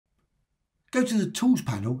Go to the Tools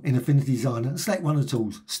panel in Affinity Designer and select one of the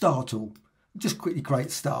tools, Star Tool. Just quickly create a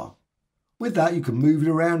star. With that, you can move it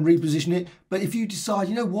around, reposition it. But if you decide,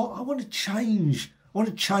 you know what, I want to change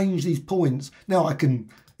these points. Now I can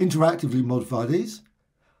interactively modify these,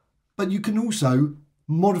 but you can also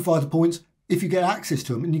modify the points if you get access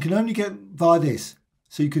to them, and you can only get via this.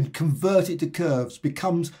 So you can convert it to curves,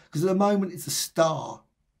 because at the moment it's a star.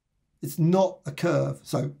 It's not a curve.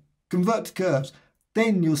 So convert to curves.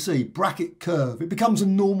 Then you'll see bracket curve. It becomes a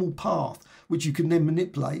normal path, which you can then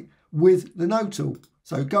manipulate with the node tool.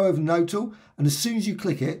 So go over the node tool, and as soon as you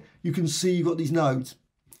click it, you can see you've got these nodes.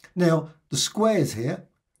 Now, the squares here,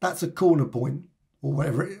 that's a corner point, or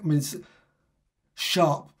whatever. I mean, it's a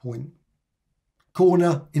sharp point.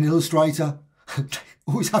 Corner in Illustrator,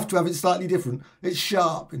 always have to have it slightly different. It's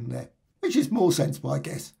sharp in there, which is more sensible, I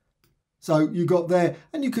guess. So you got there,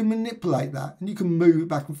 and you can manipulate that, and you can move it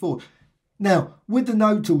back and forth. Now, with the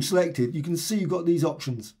node tool selected, you can see you've got these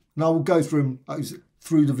options, and I will go through them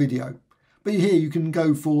through the video. But here you can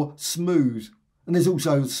go for smooth, and there's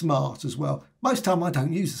also smart as well. Most of the time I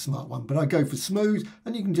don't use the smart one, but I go for smooth,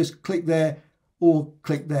 and you can just click there or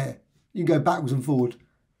click there. You can go backwards and forward.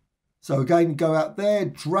 So again, go out there,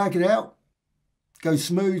 drag it out, go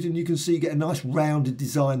smooth, and you can see you get a nice rounded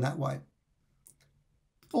design that way.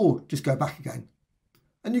 Or just go back again.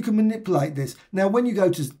 And you can manipulate this. Now, when you go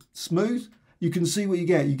to smooth, you can see what you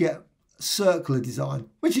get. You get a circular design,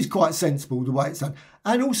 which is quite sensible the way it's done.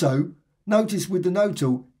 And also, notice with the node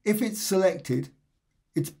tool, if it's selected,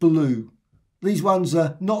 it's blue. These ones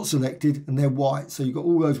are not selected and they're white. So you've got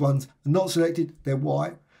all those ones are not selected, they're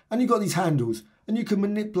white. And you've got these handles, and you can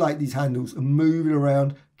manipulate these handles and move it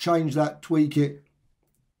around, change that, tweak it.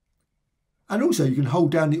 And also you can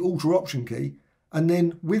hold down the Alt or Option key, and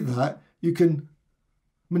then with that, you can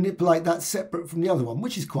manipulate that separate from the other one,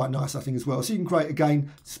 which is quite nice, I think, as well. So you can create,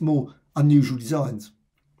 again, small, unusual designs.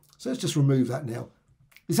 So let's just remove that now.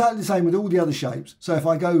 Exactly the same with all the other shapes. So if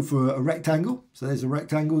I go for a rectangle, so there's a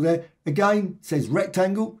rectangle there. Again, it says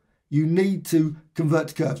rectangle. You need to convert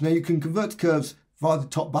to curves. Now you can convert to curves via the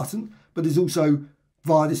top button, but there's also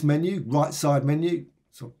via this menu, right side menu,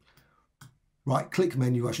 so right click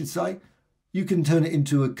menu, I should say. You can turn it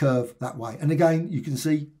into a curve that way. And again, you can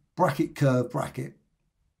see bracket, curve, bracket.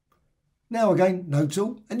 Now again, node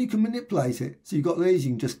tool, and you can manipulate it. So you've got these,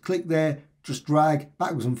 you can just click there, just drag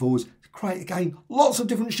backwards and forwards to create, again, lots of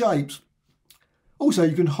different shapes. Also,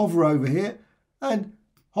 you can hover over here and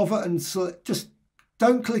hover and select, just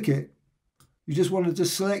don't click it. You just want to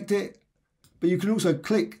just select it, but you can also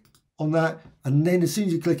click on that, and then as soon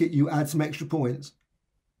as you click it, you add some extra points.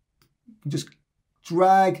 You can just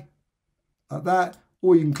drag like that,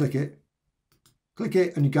 or you can click it,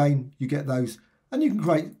 and again, you get those. And you can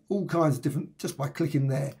create all kinds of different, just by clicking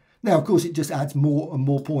there. Now, of course, it just adds more and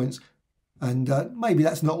more points. And maybe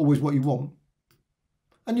that's not always what you want.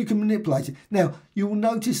 And you can manipulate it. Now, you will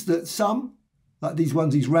notice that some, like these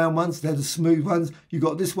ones, these round ones, they're the smooth ones. You've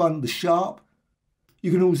got this one, the sharp.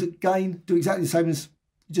 You can also, again, do exactly the same as,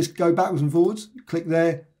 you just go backwards and forwards. Click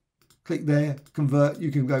there, convert.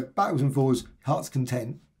 You can go backwards and forwards, heart's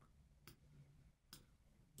content.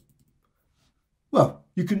 Well,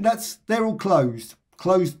 you can, they're all closed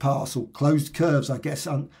paths or closed curves, I guess,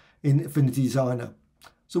 in Affinity Designer.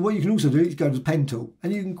 So what you can also do is go to the pen tool,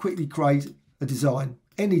 and you can quickly create a design,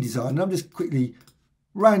 any design. And I'm just quickly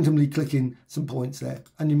randomly clicking some points there,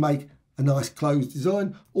 and you make a nice closed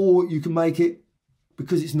design. Or you can make it,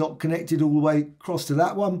 because it's not connected all the way across to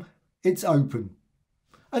that one, it's open.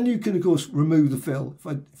 And you can, of course, remove the fill. If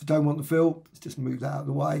I don't want the fill, let's just move that out of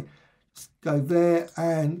the way. Just go there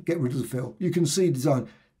and get rid of the fill. You can see design.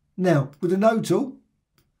 Now, with the node tool,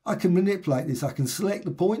 I can manipulate this. I can select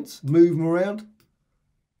the points, move them around,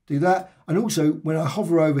 do that. And also, when I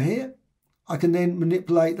hover over here, I can then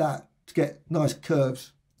manipulate that to get nice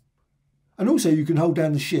curves. And also, you can hold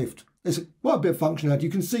down the shift. There's quite a bit of functionality. You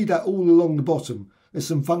can see that all along the bottom. There's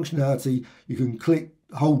some functionality. You can click,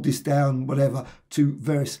 hold this down, whatever, to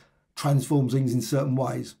various transform things in certain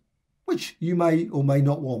ways, which you may or may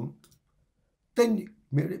not want. Then you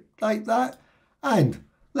manipulate that, and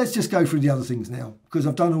let's just go through the other things now, because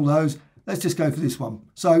I've done all those. Let's just go for this one.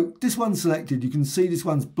 So this one's selected. You can see this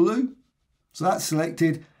one's blue, so that's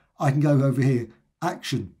selected. I can go over here,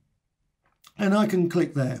 action, and I can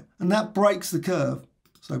click there, and that breaks the curve.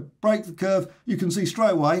 So break the curve, you can see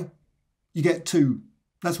straight away you get 2.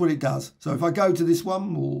 That's what it does. So if I go to this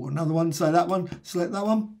one or another one, say that one, select that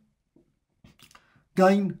one,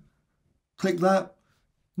 again, click that,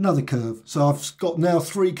 another curve. So I've got now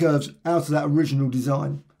 3 curves out of that original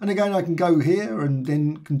design. And again, I can go here and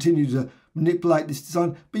then continue to manipulate this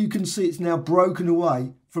design, but you can see it's now broken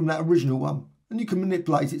away from that original one, and you can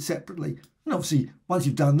manipulate it separately. And obviously, once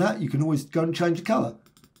you've done that, you can always go and change the colour.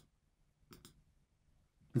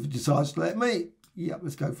 If it decides to let me, yep,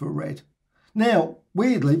 let's go for a red. Now,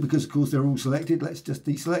 weirdly, because of course they're all selected, let's just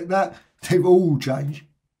deselect that. They've all changed.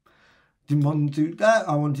 Didn't want to do that.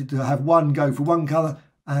 I wanted to have one go for one colour,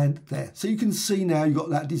 and there. So you can see now you've got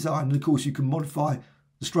that design, and of course you can modify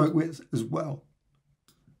the stroke width as well.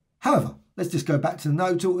 However, let's just go back to the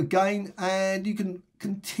node tool again, and you can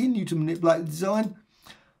continue to manipulate the design.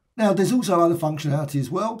 Now, there's also other functionality as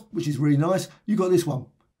well, which is really nice. You've got this one,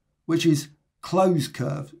 which is close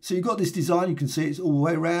curve. So you've got this design, you can see it's all the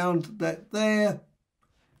way around that there.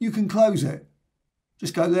 You can close it.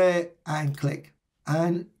 Just go there and click.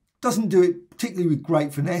 And doesn't do it particularly with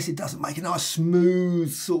great finesse. It doesn't make a nice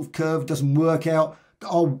smooth sort of curve. It doesn't work out.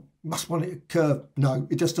 Oh, must want it to curve. No,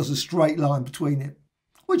 it just does a straight line between it,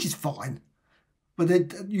 which is fine. But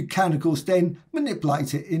then you can, of course, then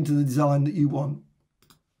manipulate it into the design that you want.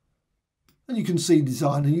 And you can see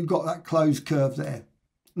design, and you've got that closed curve there.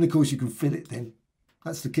 And of course you can fill it then.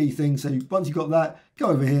 That's the key thing. So once you've got that, go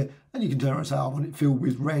over here and you can turn around and say, I want it filled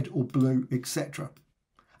with red or blue, etc.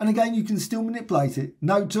 And again, you can still manipulate it.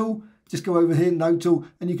 Node tool, just go over here, node tool,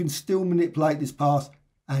 and you can still manipulate this path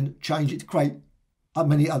and change it to create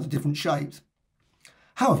many other different shapes.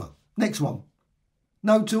 However, next one,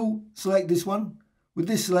 node tool, select this one. With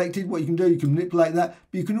this selected, what you can do, you can manipulate that,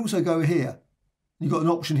 but you can also go here. You've got an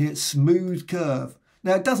option here, smooth curve.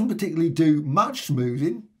 Now, it doesn't particularly do much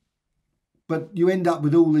smoothing, but you end up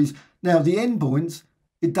with all these. Now, the endpoints,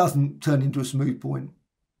 it doesn't turn into a smooth point.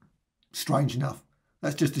 Strange enough.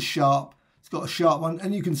 That's just a sharp. It's got a sharp one,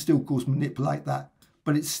 and you can still, of course, manipulate that,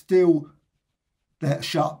 but it's still that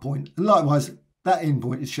sharp point. And likewise, that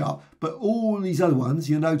endpoint is sharp, but all these other ones,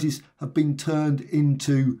 you'll notice, have been turned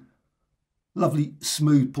into lovely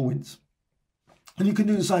smooth points. And you can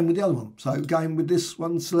do the same with the other one. So again, with this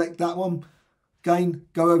one, select that one. Again,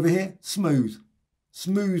 go over here, smooth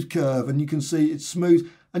curve, and you can see it's smooth.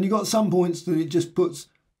 And you've got some points that it just puts,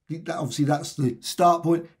 obviously that's the start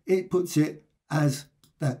point, it puts it as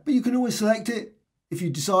that. But you can always select it. If you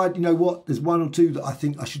decide, you know what, there's one or two that I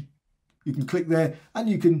think I should, you can click there and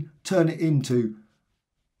you can turn it into,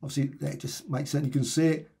 obviously that just makes sense, you can see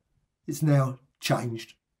it, it's now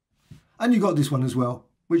changed. And you've got this one as well,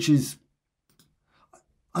 which is,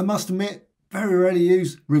 I must admit, very rarely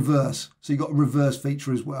use reverse. So you've got a reverse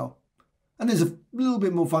feature as well. And there's a little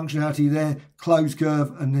bit more functionality there, close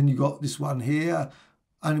curve, and then you've got this one here.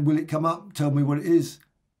 And will it come up? Tell me what it is.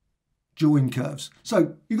 Join curves.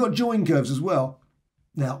 So you've got join curves as well.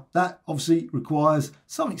 Now, that obviously requires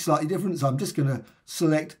something slightly different. So I'm just going to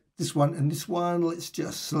select this one and this one. Let's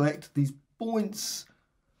just select these points.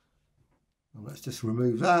 And let's just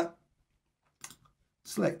remove that.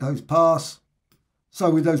 Select those paths. So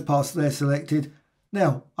with those paths there selected,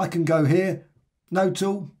 now I can go here, node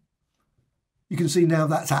tool. You can see now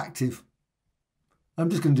that's active. I'm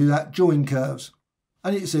just going to do that, join curves.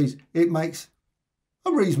 And it says it makes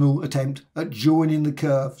a reasonable attempt at joining the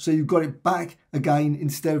curve. So you've got it back again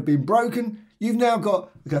instead of being broken. You've now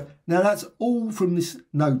got, okay, now that's all from this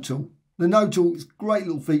node tool. The node tool is a great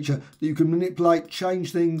little feature that you can manipulate,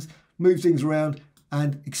 change things, move things around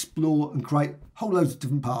and explore and create whole loads of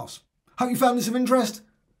different paths. Hope you found this of interest.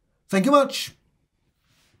 Thank you much.